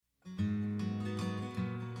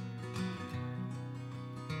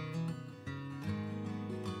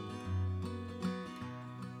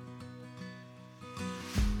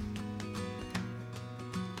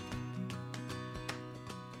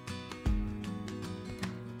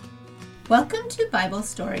Welcome to Bible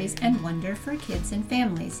Stories and Wonder for Kids and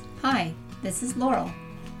Families. Hi, this is Laurel.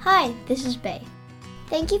 Hi, this is Bay.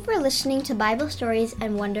 Thank you for listening to Bible Stories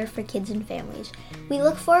and Wonder for Kids and Families. We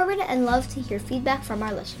look forward and love to hear feedback from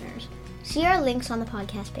our listeners. See our links on the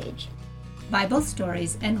podcast page. Bible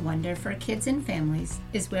Stories and Wonder for Kids and Families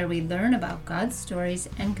is where we learn about God's stories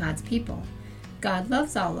and God's people. God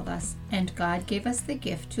loves all of us, and God gave us the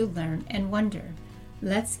gift to learn and wonder.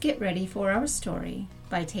 Let's get ready for our story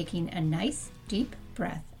by taking a nice, deep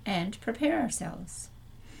breath and prepare ourselves.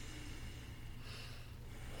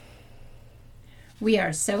 We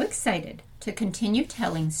are so excited to continue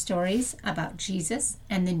telling stories about Jesus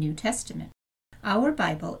and the New Testament. Our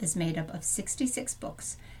Bible is made up of 66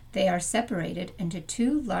 books. They are separated into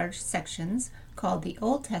two large sections called the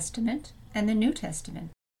Old Testament and the New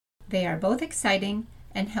Testament. They are both exciting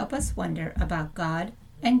and help us wonder about God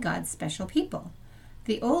and God's special people.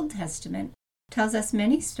 The Old Testament tells us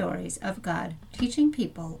many stories of God teaching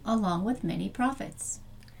people along with many prophets.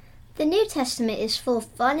 The New Testament is full of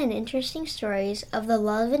fun and interesting stories of the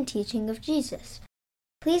love and teaching of Jesus.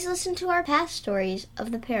 Please listen to our past stories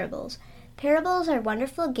of the parables. Parables are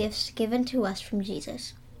wonderful gifts given to us from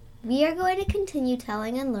Jesus. We are going to continue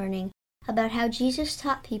telling and learning about how Jesus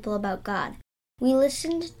taught people about God. We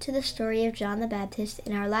listened to the story of John the Baptist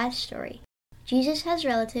in our last story. Jesus has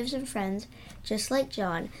relatives and friends just like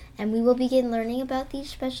John, and we will begin learning about these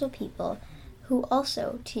special people who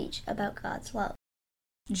also teach about God's love.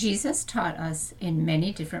 Jesus taught us in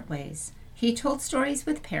many different ways. He told stories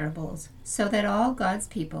with parables so that all God's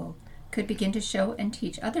people could begin to show and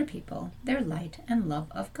teach other people their light and love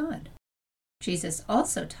of God. Jesus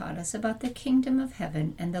also taught us about the kingdom of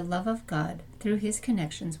heaven and the love of God through his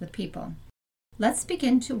connections with people. Let's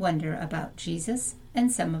begin to wonder about Jesus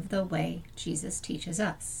and some of the way Jesus teaches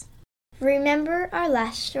us. Remember our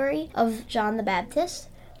last story of John the Baptist?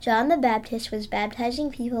 John the Baptist was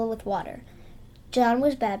baptizing people with water. John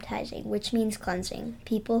was baptizing, which means cleansing,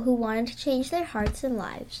 people who wanted to change their hearts and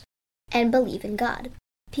lives and believe in God.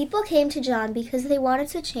 People came to John because they wanted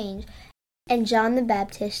to change, and John the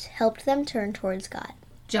Baptist helped them turn towards God.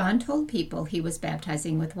 John told people he was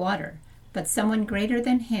baptizing with water, but someone greater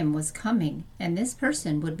than him was coming, and this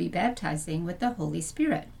person would be baptizing with the Holy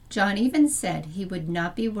Spirit. John even said he would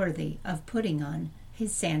not be worthy of putting on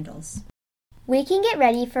his sandals. We can get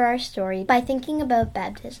ready for our story by thinking about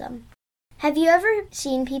baptism. Have you ever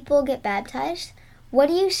seen people get baptized? What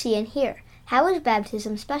do you see and hear? How is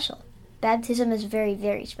baptism special? Baptism is very,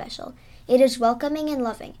 very special. It is welcoming and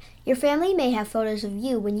loving. Your family may have photos of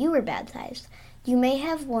you when you were baptized. You may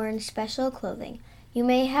have worn special clothing. You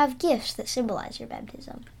may have gifts that symbolize your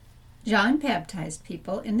baptism. John baptized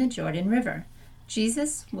people in the Jordan River.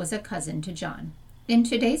 Jesus was a cousin to John. In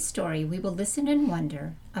today's story, we will listen and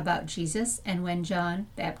wonder about Jesus and when John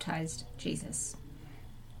baptized Jesus.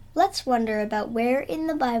 Let's wonder about where in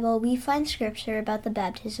the Bible we find scripture about the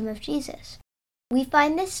baptism of Jesus. We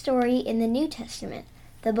find this story in the New Testament,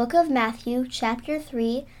 the book of Matthew, chapter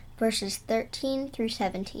 3, verses 13 through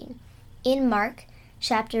 17. In Mark,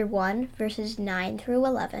 chapter 1, verses 9 through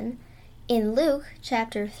 11. In Luke,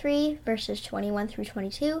 chapter 3, verses 21 through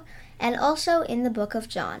 22. And also in the book of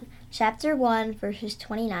John, chapter 1, verses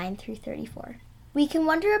 29 through 34. We can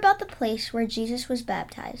wonder about the place where Jesus was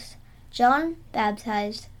baptized. John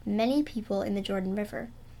baptized many people in the Jordan River.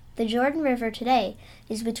 The Jordan River today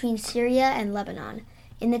is between Syria and Lebanon.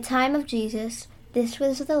 In the time of Jesus, this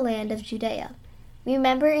was the land of Judea.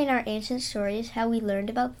 Remember in our ancient stories how we learned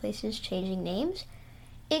about places changing names?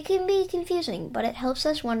 It can be confusing, but it helps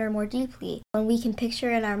us wonder more deeply when we can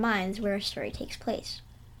picture in our minds where a story takes place.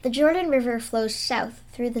 The Jordan River flows south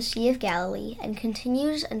through the Sea of Galilee and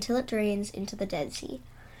continues until it drains into the Dead Sea.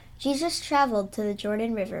 Jesus traveled to the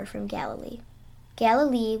Jordan River from Galilee.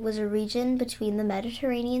 Galilee was a region between the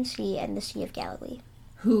Mediterranean Sea and the Sea of Galilee.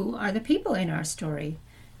 Who are the people in our story?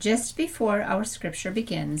 Just before our scripture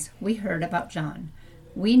begins, we heard about John.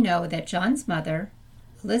 We know that John's mother,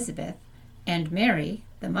 Elizabeth, and Mary,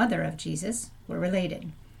 the mother of Jesus, were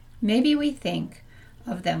related. Maybe we think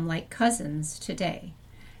of them like cousins today.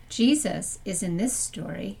 Jesus is in this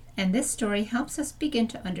story, and this story helps us begin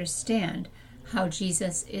to understand how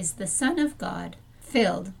Jesus is the Son of God,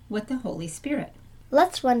 filled with the Holy Spirit.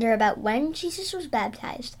 Let's wonder about when Jesus was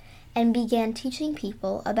baptized and began teaching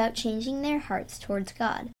people about changing their hearts towards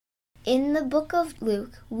God. In the book of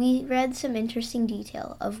Luke, we read some interesting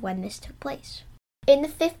detail of when this took place. In the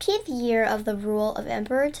 15th year of the rule of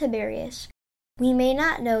Emperor Tiberius, we may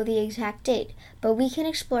not know the exact date, but we can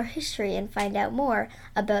explore history and find out more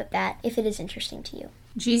about that if it is interesting to you.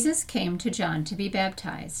 Jesus came to John to be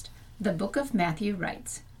baptized. The book of Matthew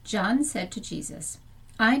writes, John said to Jesus,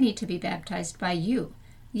 I need to be baptized by you,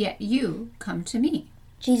 yet you come to me."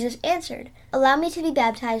 Jesus answered, "Allow me to be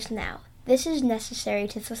baptized now. This is necessary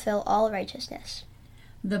to fulfill all righteousness."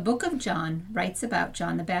 The book of John writes about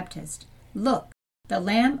John the Baptist. "Look, the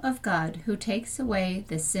Lamb of God who takes away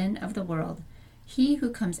the sin of the world. He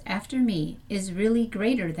who comes after me is really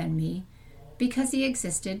greater than me, because he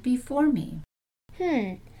existed before me."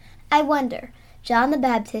 I wonder, John the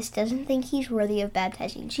Baptist doesn't think he's worthy of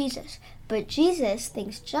baptizing Jesus, but Jesus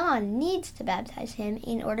thinks John needs to baptize him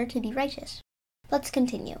in order to be righteous. Let's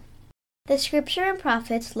continue. The scripture and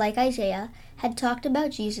prophets, like Isaiah, had talked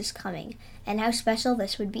about Jesus coming and how special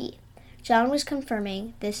this would be. John was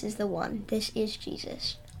confirming, this is the one, this is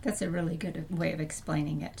Jesus. That's a really good way of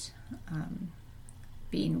explaining it,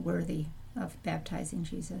 being worthy of baptizing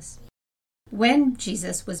Jesus. When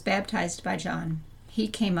Jesus was baptized by John, he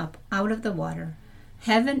came up out of the water.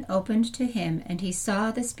 Heaven opened to him, and he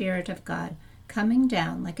saw the Spirit of God coming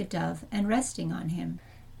down like a dove and resting on him.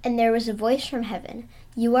 And there was a voice from heaven,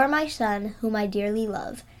 "You are my Son, whom I dearly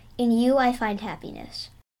love. In you I find happiness."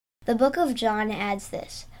 The book of John adds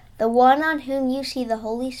this, "The one on whom you see the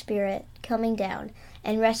Holy Spirit coming down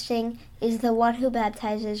and resting is the one who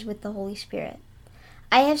baptizes with the Holy Spirit.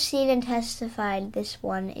 I have seen and testified this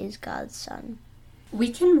one is God's Son." We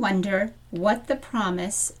can wonder what the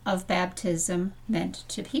promise of baptism meant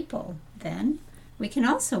to people then. We can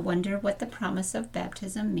also wonder what the promise of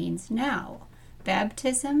baptism means now.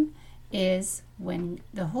 Baptism is when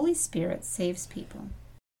the Holy Spirit saves people.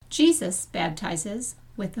 Jesus baptizes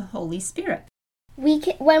with the Holy Spirit.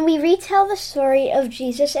 When we retell the story of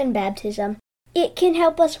Jesus and baptism, it can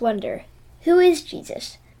help us wonder, who is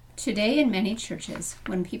Jesus? Today in many churches,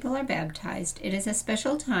 when people are baptized, it is a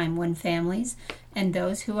special time when families and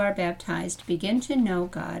those who are baptized begin to know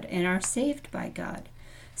God and are saved by God.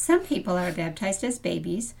 Some people are baptized as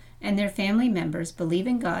babies, and their family members believe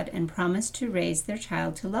in God and promise to raise their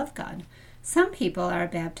child to love God. Some people are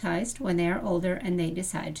baptized when they are older and they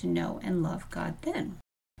decide to know and love God then.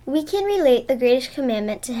 We can relate the greatest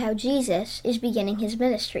commandment to how Jesus is beginning his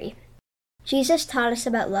ministry. Jesus taught us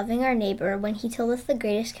about loving our neighbor when he told us the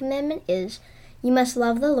greatest commandment is, "You must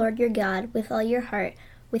love the Lord your God with all your heart,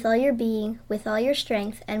 with all your being, with all your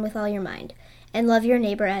strength, and with all your mind, and love your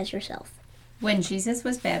neighbor as yourself." When Jesus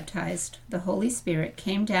was baptized, the Holy Spirit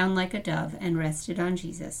came down like a dove and rested on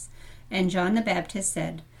Jesus. And John the Baptist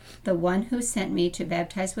said, "The one who sent me to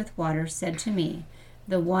baptize with water said to me,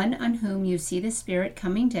 'The one on whom you see the Spirit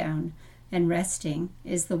coming down and resting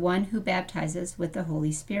is the one who baptizes with the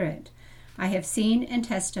Holy Spirit. I have seen and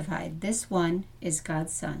testified this one is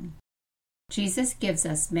God's Son.'" Jesus gives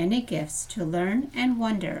us many gifts to learn and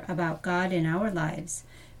wonder about God in our lives.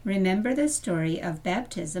 Remember the story of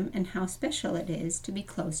baptism and how special it is to be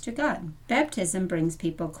close to God. Baptism brings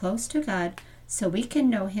people close to God so we can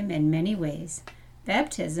know Him in many ways.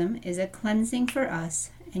 Baptism is a cleansing for us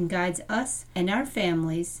and guides us and our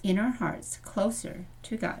families in our hearts closer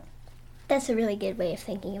to God. That's a really good way of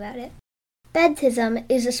thinking about it. Baptism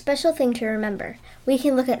is a special thing to remember. We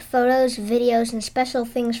can look at photos, videos, and special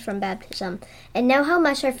things from baptism and know how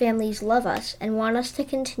much our families love us and want us to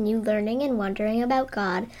continue learning and wondering about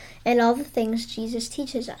God and all the things Jesus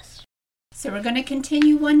teaches us. So we're going to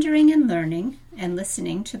continue wondering and learning and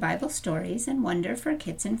listening to Bible stories and wonder for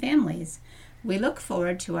kids and families. We look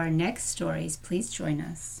forward to our next stories. Please join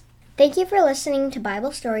us. Thank you for listening to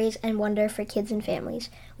Bible Stories and Wonder for Kids and Families.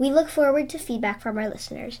 We look forward to feedback from our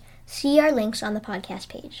listeners. See our links on the podcast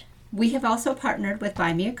page. We have also partnered with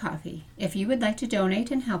Buy Me a Coffee. If you would like to donate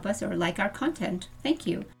and help us or like our content, thank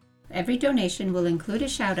you. Every donation will include a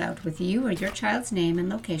shout-out with you or your child's name and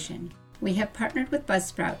location. We have partnered with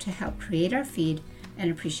Buzzsprout to help create our feed and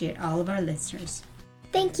appreciate all of our listeners.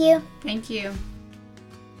 Thank you. Thank you.